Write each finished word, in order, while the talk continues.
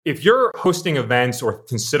If you're hosting events or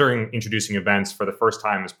considering introducing events for the first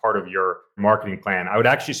time as part of your marketing plan, I would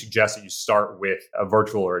actually suggest that you start with a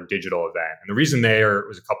virtual or a digital event. And the reason there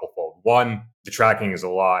was a couplefold. One, the tracking is a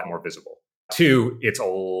lot more visible. Two, it's a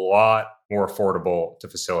lot more affordable to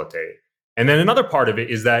facilitate. And then another part of it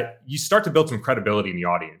is that you start to build some credibility in the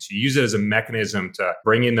audience. You use it as a mechanism to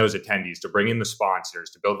bring in those attendees, to bring in the sponsors,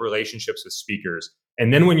 to build relationships with speakers.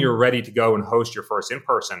 And then when you're ready to go and host your first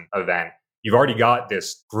in-person event, you've already got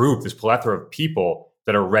this group, this plethora of people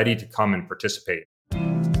that are ready to come and participate.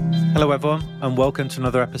 Hello, everyone, and welcome to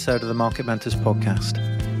another episode of the Market Mentors podcast.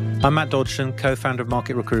 I'm Matt Dodgson, co-founder of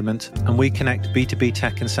Market Recruitment, and we connect B2B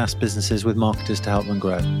tech and SaaS businesses with marketers to help them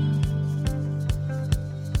grow.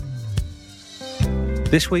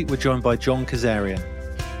 This week, we're joined by John Kazarian.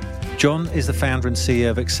 John is the founder and CEO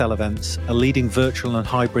of Excel Events, a leading virtual and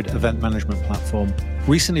hybrid event management platform,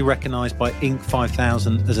 recently recognized by Inc.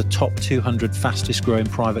 5000 as a top 200 fastest growing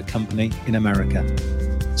private company in America.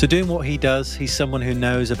 So doing what he does, he's someone who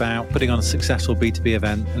knows about putting on a successful B2B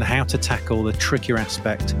event and how to tackle the trickier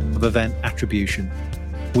aspect of event attribution.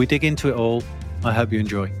 We dig into it all. I hope you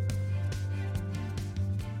enjoy.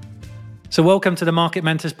 So welcome to the Market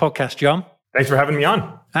Mentors podcast, John. Thanks for having me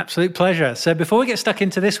on. Absolute pleasure. So before we get stuck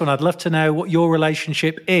into this one, I'd love to know what your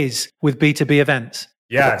relationship is with B2B events.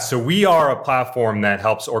 Yeah, so we are a platform that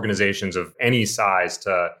helps organizations of any size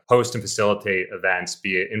to host and facilitate events,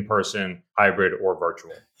 be it in person, hybrid, or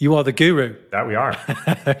virtual. You are the guru. That we are.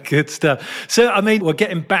 Good stuff. So, we're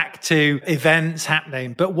getting back to events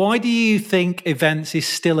happening, but why do you think events is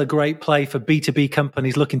still a great play for B2B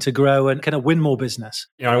companies looking to grow and kind of win more business?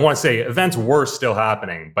 I want to say events were still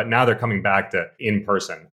happening, but now they're coming back to in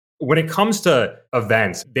person. When it comes to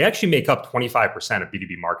events, they actually make up 25% of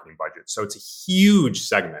B2B marketing budgets. So it's a huge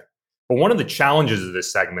segment. But one of the challenges of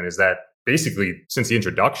this segment is that basically since the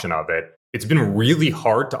introduction of it, it's been really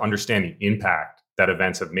hard to understand the impact that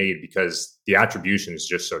events have made because the attribution is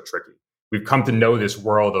just so tricky. We've come to know this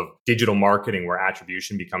world of digital marketing where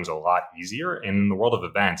attribution becomes a lot easier. And in the world of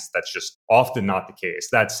events, that's just often not the case.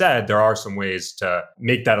 That said, there are some ways to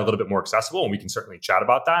make that a little bit more accessible, and we can certainly chat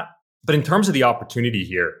about that. But in terms of the opportunity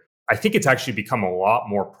here, I think it's actually become a lot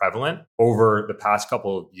more prevalent over the past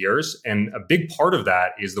couple of years. And a big part of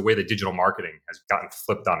that is the way that digital marketing has gotten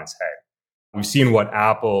flipped on its head. We've seen what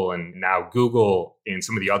Apple and now Google and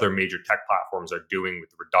some of the other major tech platforms are doing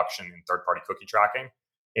with the reduction in third-party cookie tracking.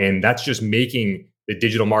 And that's just making the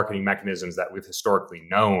digital marketing mechanisms that we've historically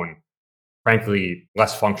known, frankly,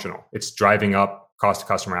 less functional. It's driving up cost of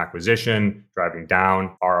customer acquisition, driving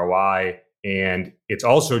down ROI, and it's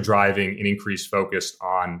also driving an increased focus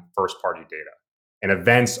on first-party data. And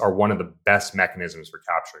events are one of the best mechanisms for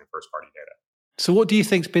capturing first-party data. So what do you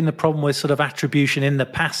think's been the problem with sort of attribution in the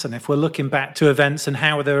past? And if we're looking back to events and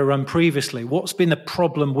how they were run previously, what's been the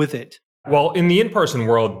problem with it? Well, in the in-person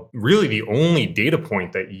world, really the only data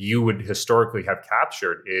point that you would historically have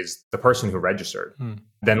captured is the person who registered,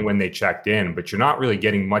 then when they checked in. But you're not really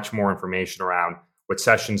getting much more information around what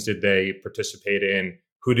sessions did they participate in,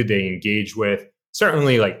 who did they engage with.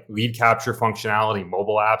 Certainly like lead capture functionality,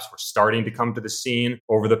 mobile apps were starting to come to the scene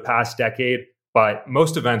over the past decade, but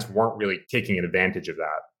most events weren't really taking advantage of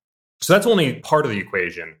that. So that's only part of the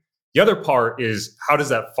equation. The other part is how does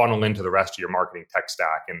that funnel into the rest of your marketing tech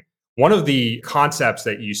stack? And one of the concepts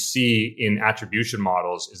that you see in attribution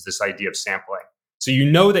models is this idea of sampling. So you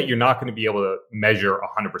know that you're not going to be able to measure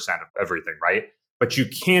 100% of everything, right? But you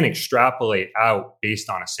can extrapolate out based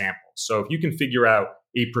on a sample. So if you can figure out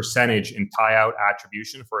a percentage and tie out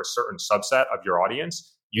attribution for a certain subset of your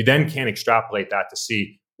audience, you then can extrapolate that to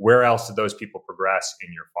see where else did those people progress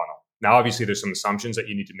in your funnel. Now, obviously, there's some assumptions that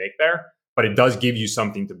you need to make there, but it does give you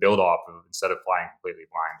something to build off of instead of flying completely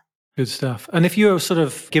blind. Good stuff. And if you're sort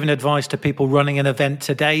of giving advice to people running an event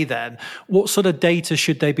today, then what sort of data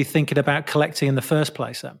should they be thinking about collecting in the first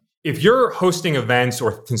place then? If you're hosting events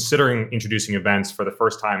or considering introducing events for the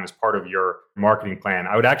first time as part of your marketing plan,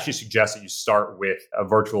 I would actually suggest that you start with a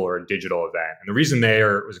virtual or a digital event. And the reason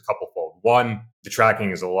there was a couplefold. One, the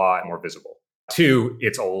tracking is a lot more visible. Two,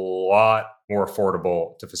 it's a lot more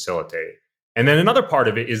affordable to facilitate. And then another part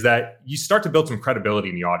of it is that you start to build some credibility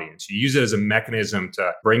in the audience. You use it as a mechanism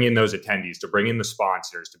to bring in those attendees, to bring in the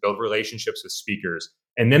sponsors, to build relationships with speakers.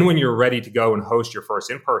 And then when you're ready to go and host your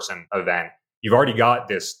first in-person event, you've already got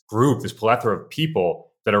this group, this plethora of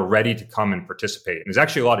people that are ready to come and participate. And there's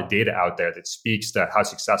actually a lot of data out there that speaks to how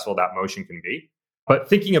successful that motion can be. But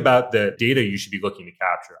thinking about the data you should be looking to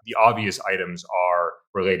capture, the obvious items are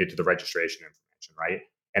related to the registration information, right?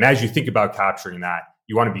 And as you think about capturing that,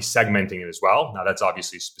 you want to be segmenting it as well. Now, that's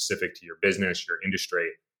obviously specific to your business, your industry.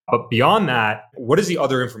 But beyond that, what is the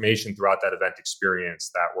other information throughout that event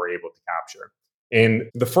experience that we're able to capture? And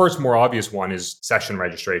the first more obvious one is session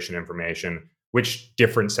registration information. Which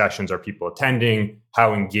different sessions are people attending?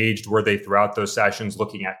 How engaged were they throughout those sessions?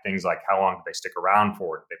 Looking at things like how long did they stick around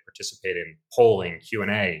for? Did they participate in polling,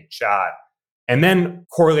 Q&A, chat? And then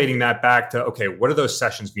correlating that back to, okay, what do those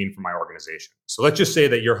sessions mean for my organization? So let's just say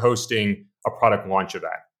that you're hosting a product launch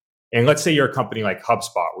event. And let's say you're a company like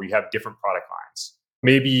HubSpot where you have different product lines.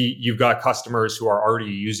 Maybe you've got customers who are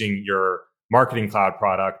already using your Marketing Cloud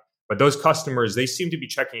product, but those customers, they seem to be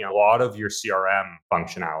checking a lot of your CRM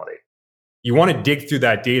functionality. You want to dig through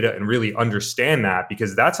that data and really understand that,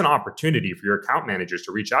 because that's an opportunity for your account managers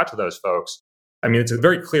to reach out to those folks. I mean, it's a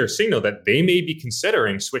very clear signal that they may be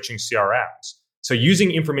considering switching CRMs. So using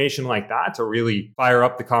information like that to really fire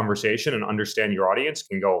up the conversation and understand your audience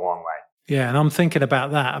can go a long way. Yeah, and I'm thinking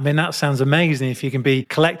about that. I mean, that sounds amazing if you can be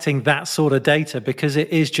collecting that sort of data, because it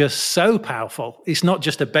is just so powerful. It's not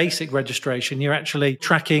just a basic registration. You're actually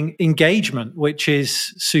tracking engagement, which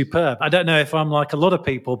is superb. I don't know if I'm like a lot of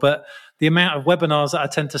people, but the amount of webinars that I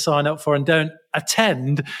tend to sign up for and don't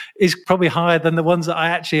attend is probably higher than the ones that I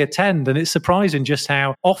actually attend. And it's surprising just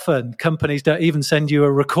how often companies don't even send you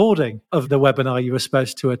a recording of the webinar you were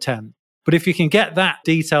supposed to attend. But if you can get that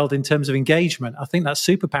detailed in terms of engagement, I think that's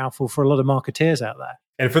super powerful for a lot of marketeers out there.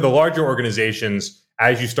 And for the larger organizations,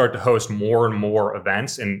 as you start to host more and more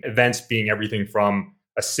events, and events being everything from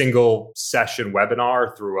a single session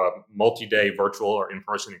webinar through a multi-day virtual or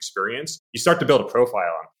in-person experience, you start to build a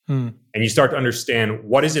profile on. And you start to understand,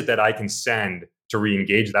 what is it that I can send to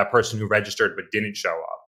re-engage that person who registered but didn't show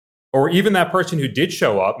up? Or even that person who did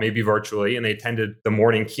show up, maybe virtually, and they attended the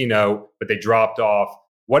morning keynote, but they dropped off.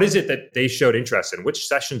 What is it that they showed interest in? Which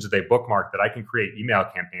sessions did they bookmark that I can create email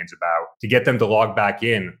campaigns about to get them to log back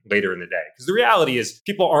in later in the day? Because the reality is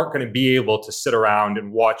people aren't going to be able to sit around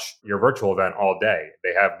and watch your virtual event all day.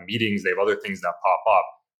 They have meetings, they have other things that pop up.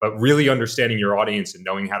 But really understanding your audience and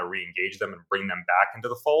knowing how to re-engage them and bring them back into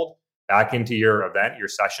the fold, back into your event, your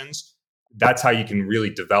sessions, that's how you can really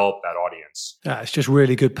develop that audience. Yeah, it's just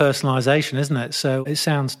really good personalization, isn't it? So it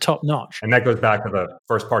sounds top notch. And that goes back to the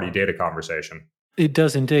first party data conversation. It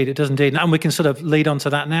does indeed. It does indeed. And we can sort of lead on to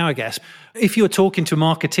that now, I guess. If you're talking to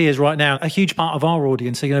marketeers right now, a huge part of our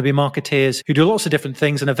audience are going to be marketeers who do lots of different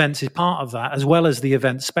things, and events is part of that, as well as the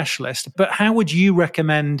event specialist. But how would you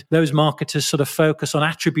recommend those marketers sort of focus on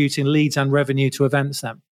attributing leads and revenue to events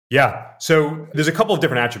then? Yeah. So there's a couple of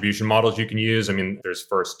different attribution models you can use. I mean, there's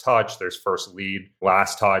first touch, there's first lead,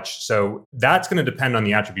 last touch. So that's going to depend on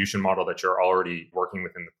the attribution model that you're already working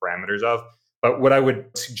within the parameters of. But what I would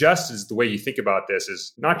suggest is the way you think about this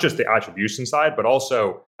is not just the attribution side, but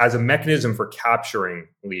also as a mechanism for capturing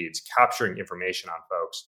leads, capturing information on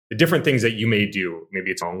folks. The different things that you may do,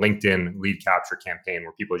 maybe it's a LinkedIn lead capture campaign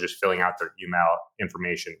where people are just filling out their email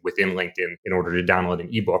information within LinkedIn in order to download an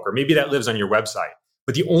ebook, or maybe that lives on your website.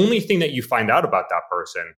 But the only thing that you find out about that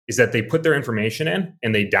person is that they put their information in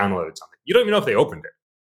and they downloaded something. You don't even know if they opened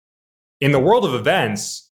it. In the world of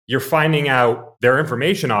events, you're finding out their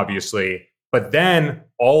information, obviously, but then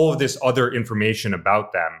all of this other information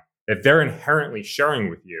about them that they're inherently sharing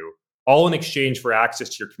with you, all in exchange for access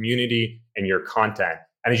to your community and your content.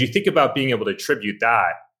 And as you think about being able to attribute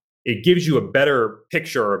that, it gives you a better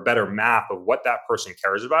picture or a better map of what that person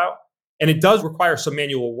cares about. And it does require some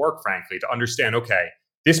manual work, frankly, to understand, okay,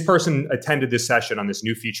 this person attended this session on this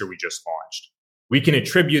new feature we just launched. We can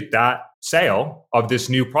attribute that sale of this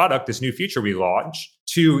new product, this new feature we launched,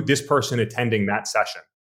 to this person attending that session.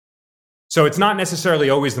 So it's not necessarily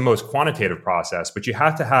always the most quantitative process, but you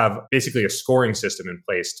have to have basically a scoring system in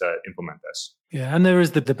place to implement this. Yeah, and there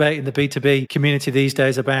is the debate in the B2B community these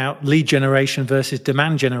days about lead generation versus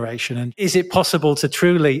demand generation. And is it possible to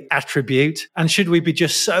truly attribute? And should we be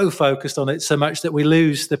just so focused on it so much that we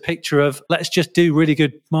lose the picture of let's just do really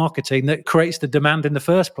good marketing that creates the demand in the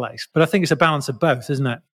first place? But I think it's a balance of both, isn't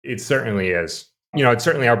it? It certainly is. You know, it's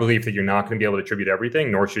certainly our belief that you're not going to be able to attribute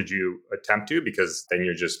everything, nor should you attempt to, because then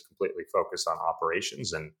you're just completely focused on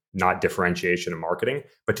operations and not differentiation and marketing.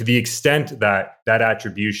 But to the extent that that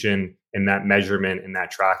attribution and that measurement and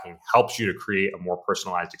that tracking helps you to create a more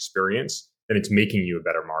personalized experience, then it's making you a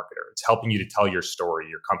better marketer. It's helping you to tell your story,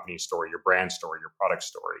 your company's story, your brand story, your product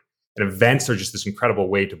story. And events are just this incredible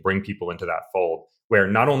way to bring people into that fold, where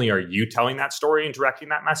not only are you telling that story and directing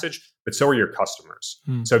that message, but so are your customers.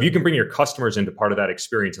 So if you can bring your customers into part of that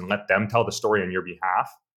experience and let them tell the story on your behalf,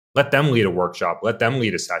 let them lead a workshop, let them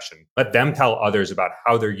lead a session, let them tell others about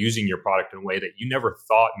how they're using your product in a way that you never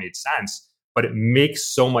thought made sense, but it makes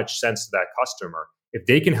so much sense to that customer. If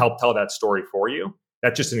they can help tell that story for you,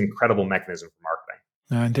 that's just an incredible mechanism for marketing.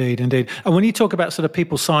 No, indeed. And when you talk about sort of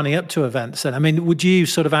people signing up to events, then, I mean, would you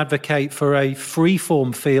sort of advocate for a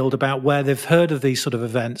free-form field about where they've heard of these sort of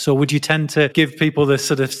events? Or would you tend to give people the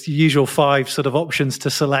sort of usual 5 sort of options to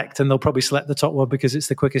select, and they'll probably select the top one because it's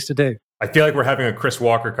the quickest to do? I feel like we're having a Chris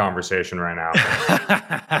Walker conversation right now.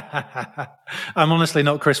 I'm honestly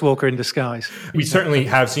not Chris Walker in disguise. We certainly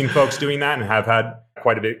have seen folks doing that and have had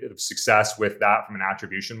quite a bit of success with that from an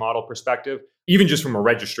attribution model perspective. Even just from a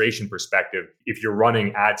registration perspective, if you're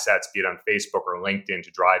running ad sets, be it on Facebook or LinkedIn,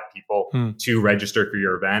 to drive people to register for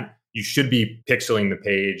your event, you should be pixeling the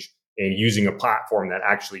page and using a platform that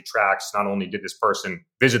actually tracks not only did this person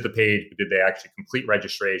visit the page, but did they actually complete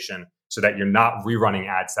registration, so that you're not rerunning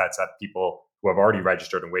ad sets at people who have already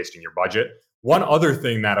registered and wasting your budget. One other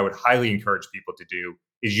thing that I would highly encourage people to do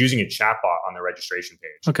is using a chatbot on their registration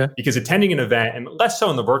page. Okay. Because attending an event, and less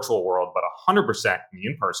so in the virtual world, but 100% in the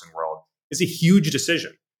in-person world, is a huge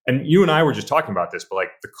decision. And you and I were just talking about this, but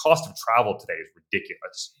like the cost of travel today is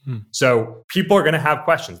ridiculous. So people are going to have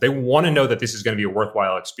questions. They want to know that this is going to be a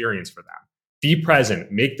worthwhile experience for them. Be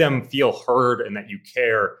present, make them feel heard and that you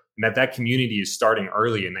care, and that community is starting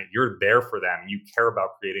early and that you're there for them and you care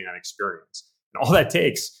about creating that experience. And all that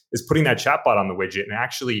takes is putting that chatbot on the widget and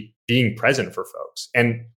actually being present for folks.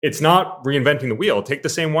 And it's not reinventing the wheel. Take the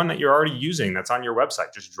same one that you're already using that's on your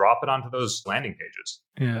website. Just drop it onto those landing pages.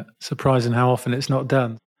 Yeah, surprising how often it's not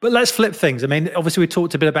done. But let's flip things. I mean, obviously we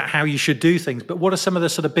talked a bit about how you should do things, but what are some of the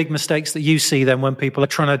sort of big mistakes that you see then when people are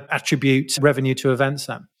trying to attribute revenue to events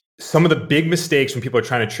then? Some of the big mistakes when people are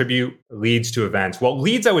trying to attribute leads to events. Well,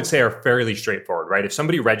 leads, I would say, are fairly straightforward, right? If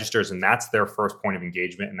somebody registers and that's their first point of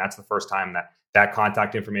engagement, and that's the first time that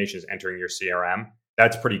contact information is entering your CRM,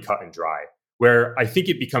 that's pretty cut and dry. Where I think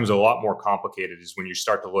it becomes a lot more complicated is when you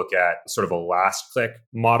start to look at sort of a last click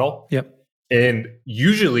model. Yep. And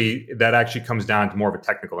usually that actually comes down to more of a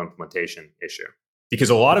technical implementation issue. Because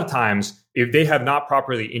a lot of times, if they have not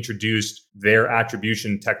properly introduced their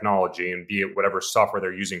attribution technology, and be it whatever software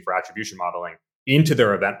they're using for attribution modeling, into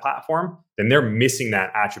their event platform, then they're missing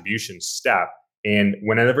that attribution step. And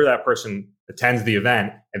whenever that person attends the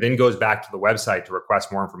event and then goes back to the website to request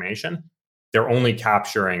more information, they're only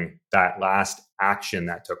capturing that last action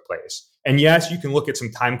that took place. And yes, you can look at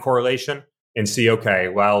some time correlation and see, okay,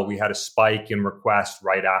 well, we had a spike in requests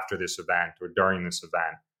right after this event or during this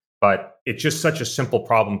event. But it's just such a simple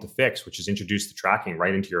problem to fix, which is introduce the tracking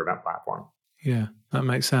right into your event platform. Yeah, that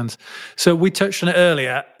makes sense. So we touched on it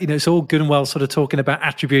earlier. You know, it's all good and well sort of talking about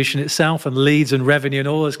attribution itself and leads and revenue and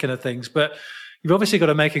all those kind of things. But you've obviously got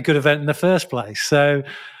to make a good event in the first place. So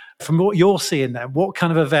from what you're seeing then, what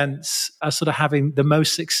kind of events are sort of having the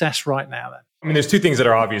most success right now then? I mean, there's two things that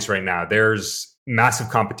are obvious right now. There's massive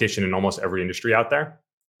competition in almost every industry out there.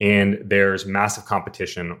 And there's massive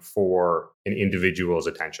competition for an individual's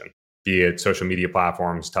attention, be it social media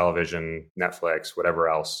platforms, television, Netflix, whatever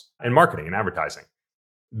else, and marketing and advertising.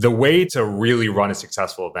 The way to really run a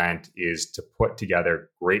successful event is to put together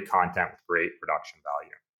great content with great production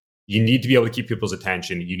value. You need to be able to keep people's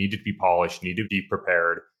attention. You need to be polished. You need to be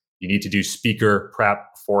prepared. You need to do speaker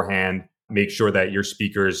prep beforehand. Make sure that your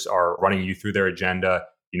speakers are running you through their agenda.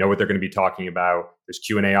 You know what they're going to be talking about. There's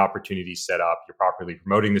Q&A opportunities set up. You're properly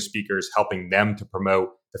promoting the speakers, helping them to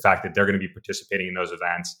promote the fact that they're going to be participating in those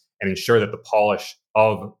events, and ensure that the polish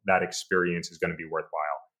of that experience is going to be worthwhile.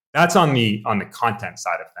 That's on the content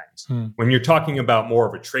side of things. When you're talking about more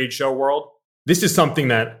of a trade show world, this is something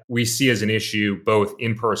that we see as an issue both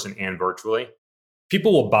in person and virtually.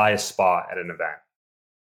 People will buy a spot at an event.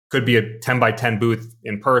 Could be a 10 by 10 booth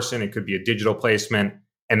in person. It could be a digital placement,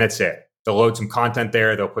 and that's it. They'll load some content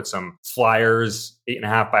there. They'll put some flyers,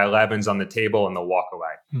 8.5 by 11s on the table, and they'll walk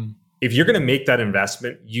away. If you're going to make that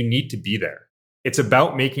investment, you need to be there. It's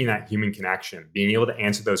about making that human connection, being able to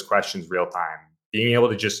answer those questions real time, being able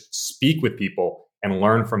to just speak with people and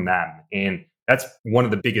learn from them. And that's one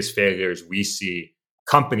of the biggest failures we see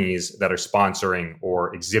companies that are sponsoring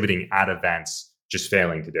or exhibiting at events just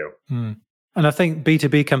failing to do. And I think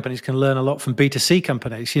B2B companies can learn a lot from B2C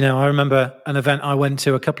companies. You know, I remember an event I went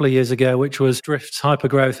to a couple of years ago, which was Drift's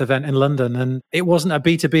Hypergrowth event in London. And it wasn't a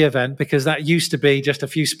B2B event because that used to be just a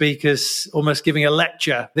few speakers almost giving a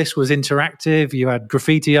lecture. This was interactive. You had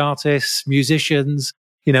graffiti artists, musicians.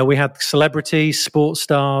 You know, we had celebrities, sports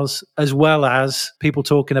stars, as well as people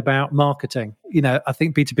talking about marketing. You know, I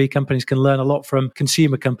think B2B companies can learn a lot from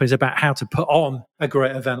consumer companies about how to put on a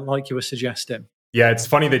great event like you were suggesting. Yeah, it's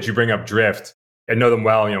funny that you bring up Drift. I know them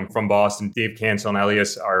well, from Boston. Dave Cancel and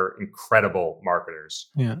Elias are incredible marketers.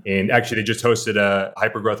 Yeah. And actually, they just hosted a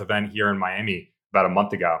hypergrowth event here in Miami about a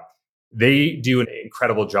month ago. They do an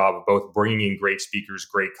incredible job of both bringing in great speakers,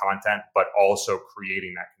 great content, but also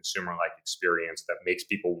creating that consumer-like experience that makes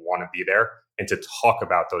people want to be there and to talk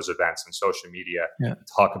about those events on social media,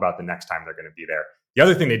 talk about the next time they're going to be there. The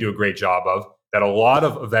other thing they do a great job of that a lot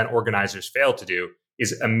of event organizers fail to do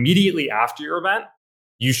is immediately after your event,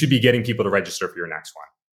 you should be getting people to register for your next one.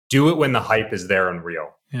 Do it when the hype is there and real.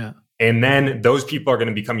 Yeah. And then those people are going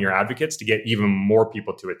to become your advocates to get even more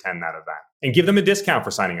people to attend that event and give them a discount for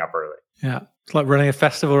signing up early. Yeah. It's like running a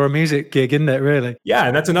festival or a music gig, isn't it, really? Yeah.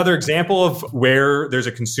 And that's another example of where there's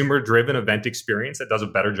a consumer-driven event experience that does a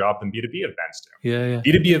better job than B2B events do. Yeah.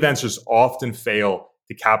 B2B events just often fail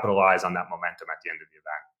to capitalize on that momentum at the end of the event.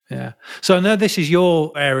 Yeah. So I know this is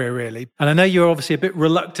your area really, and I know you're obviously a bit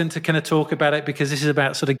reluctant to kind of talk about it because this is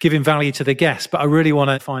about sort of giving value to the guests, but I really want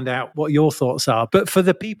to find out what your thoughts are. But for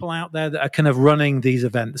the people out there that are kind of running these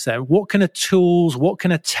events there, what kind of tools, what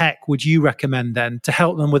kind of tech would you recommend then to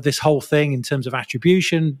help them with this whole thing in terms of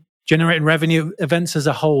attribution, generating revenue, events as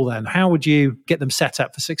a whole then? How would you get them set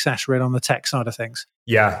up for success really on the tech side of things?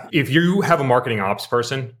 Yeah. If you have a marketing ops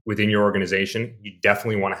person within your organization, you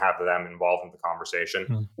definitely want to have them involved in the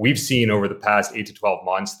conversation. We've seen over the past 8 to 12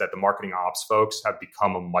 months that the marketing ops folks have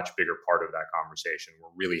become a much bigger part of that conversation. We're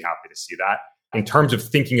really happy to see that. In terms of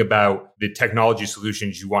thinking about the technology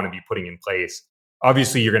solutions you want to be putting in place,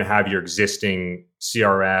 obviously you're going to have your existing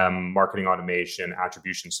CRM, marketing automation,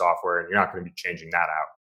 attribution software, and you're not going to be changing that out.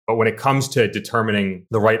 But when it comes to determining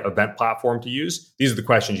the right event platform to use, these are the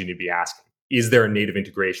questions you need to be asking. Is there a native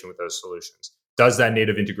integration with those solutions? Does that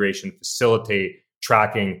native integration facilitate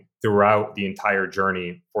tracking throughout the entire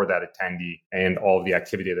journey for that attendee and all of the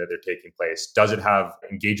activity that they're taking place? Does it have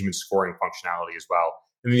engagement scoring functionality as well?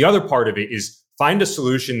 And the other part of it is find a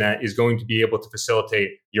solution that is going to be able to facilitate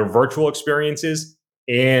your virtual experiences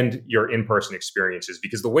and your in-person experiences.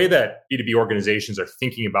 Because the way that B2B organizations are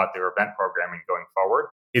thinking about their event programming going forward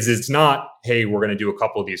is it's not, hey, we're going to do a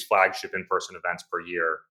couple of these flagship in-person events per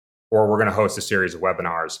year, or we're going to host a series of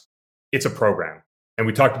webinars. It's a program. And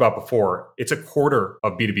we talked about before, it's a quarter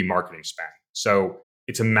of B2B marketing spend. So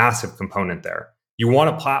it's a massive component there. You want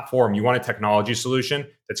a platform, you want a technology solution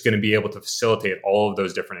that's going to be able to facilitate all of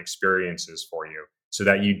those different experiences for you so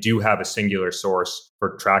that you do have a singular source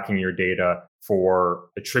for tracking your data, for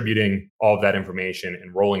attributing all of that information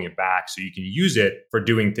and rolling it back so you can use it for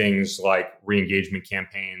doing things like re-engagement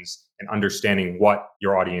campaigns and understanding what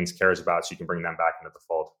your audience cares about so you can bring them back into the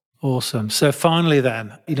fold. Awesome. So finally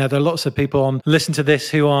then, there are lots of people on listen to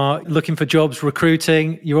this who are looking for jobs,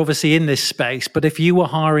 recruiting. You're obviously in this space, but if you were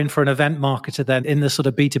hiring for an event marketer then in the sort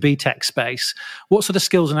of B2B tech space, what sort of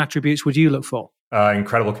skills and attributes would you look for?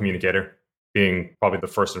 Incredible communicator being probably the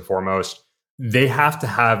first and foremost. They have to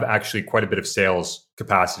have actually quite a bit of sales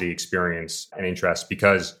capacity, experience, and interest,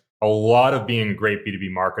 because a lot of being a great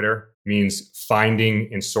B2B marketer means finding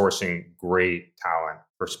and sourcing great talent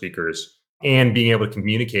for speakers and being able to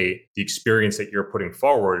communicate the experience that you're putting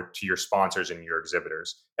forward to your sponsors and your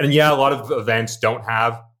exhibitors. And yeah, a lot of events don't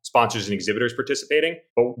have sponsors and exhibitors participating,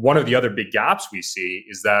 but one of the other big gaps we see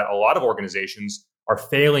is that a lot of organizations are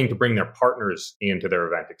failing to bring their partners into their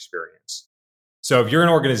event experience. So if you're an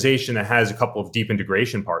organization that has a couple of deep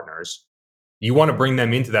integration partners, you want to bring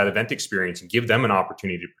them into that event experience and give them an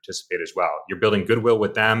opportunity to participate as well. You're building goodwill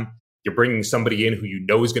with them. You're bringing somebody in who you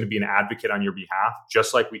know is going to be an advocate on your behalf,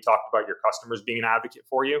 just like we talked about your customers being an advocate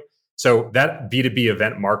for you. So that B2B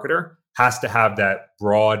event marketer has to have that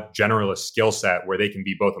broad generalist skill set where they can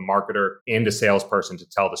be both a marketer and a salesperson to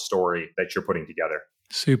tell the story that you're putting together.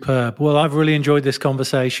 Superb. Well, I've really enjoyed this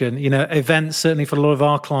conversation. Events, certainly for a lot of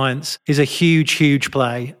our clients, is a huge, huge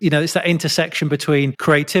play. It's that intersection between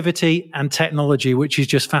creativity and technology, which is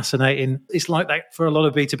just fascinating. It's like that for a lot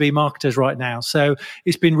of B2B marketers right now. So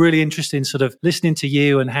it's been really interesting sort of listening to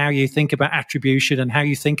you and how you think about attribution and how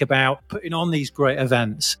you think about putting on these great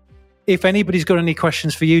events. If anybody's got any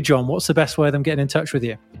questions for you, John, what's the best way of them getting in touch with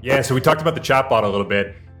you? Yeah, so we talked about the chatbot a little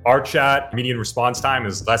bit. Our chat median response time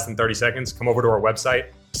is less than 30 seconds. Come over to our website,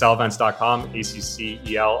 accelevents.com,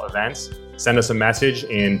 ACCEL events. Send us a message,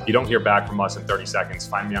 and if you don't hear back from us in 30 seconds,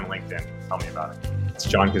 find me on LinkedIn. Tell me about it. It's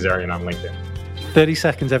John Kazarian on LinkedIn. 30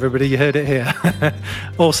 seconds, everybody. You heard it here.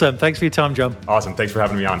 Awesome. Thanks for your time, John. Awesome. Thanks for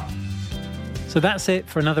having me on. So that's it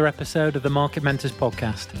for another episode of the Market Mentors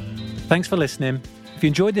podcast. Thanks for listening. If you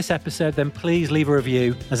enjoyed this episode, then please leave a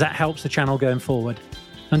review, as that helps the channel going forward.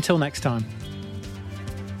 Until next time.